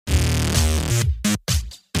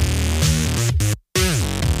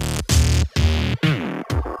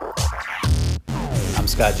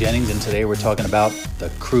Scott Jennings, and today we're talking about the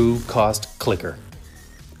Crew Cost Clicker.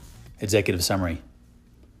 Executive summary.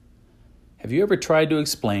 Have you ever tried to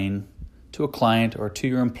explain to a client or to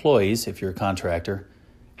your employees, if you're a contractor,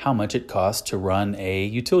 how much it costs to run a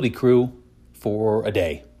utility crew for a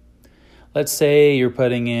day? Let's say you're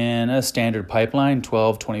putting in a standard pipeline,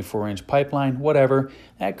 12, 24-inch pipeline, whatever.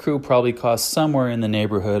 That crew probably costs somewhere in the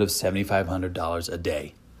neighborhood of $7,500 a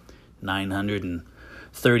day,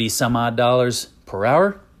 $930 some odd per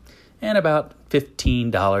hour, and about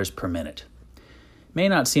 $15 per minute. May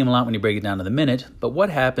not seem a lot when you break it down to the minute, but what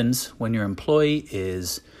happens when your employee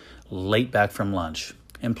is late back from lunch?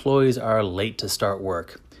 Employees are late to start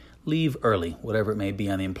work, leave early, whatever it may be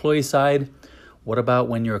on the employee side. What about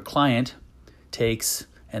when your client takes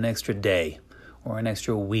an extra day or an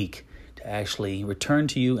extra week to actually return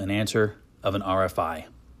to you an answer of an RFI?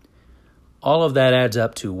 All of that adds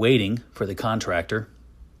up to waiting for the contractor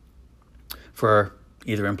for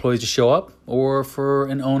either employees to show up or for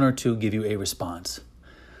an owner to give you a response.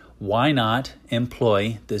 Why not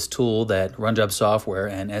employ this tool that RunJob Software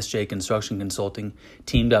and SJ Construction Consulting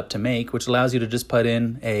teamed up to make, which allows you to just put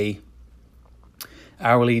in a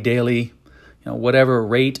hourly, daily, whatever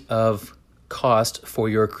rate of cost for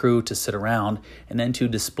your crew to sit around, and then to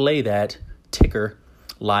display that ticker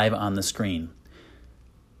live on the screen.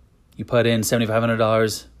 You put in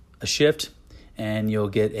 $7,500 a shift, and you'll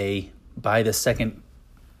get a by the second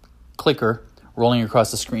clicker rolling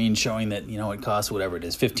across the screen showing that it costs whatever it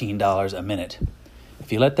is, $15 a minute.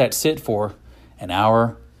 If you let that sit for an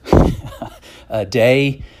hour, a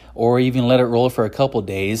day, or even let it roll for a couple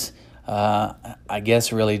days, I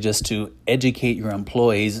guess really just to educate your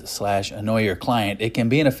employees / annoy your client, it can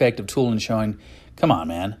be an effective tool in showing, come on,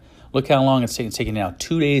 man, look how long it's taking now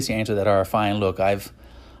 2 days to answer that RFI, and look, I've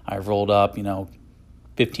rolled up,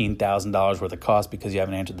 $15,000 worth of cost because you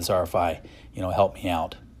haven't answered this RFI. Help me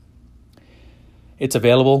out. It's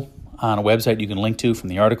available on a website you can link to from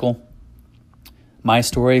the article. My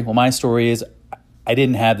story is I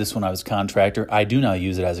didn't have this when I was a contractor. I do now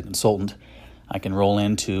use it as a consultant. I can roll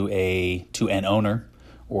into to an owner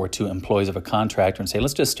or to employees of a contractor and say,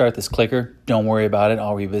 let's just start this clicker. Don't worry about it.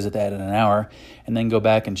 I'll revisit that in an hour, and then go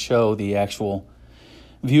back and show the actual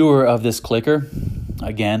viewer of this clicker,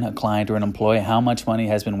 again, a client or an employee, how much money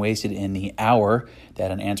has been wasted in the hour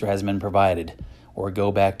that an answer has been provided. Or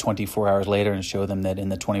go back 24 hours later and show them that in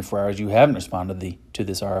the 24 hours you haven't responded to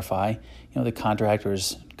this RFI, the contractor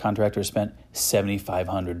spent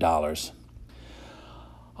 $7,500.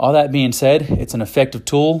 All that being said, it's an effective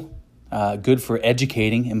tool, good for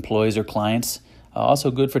educating employees or clients,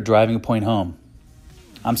 also good for driving a point home.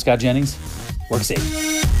 I'm Scott Jennings. Work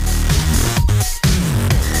safe.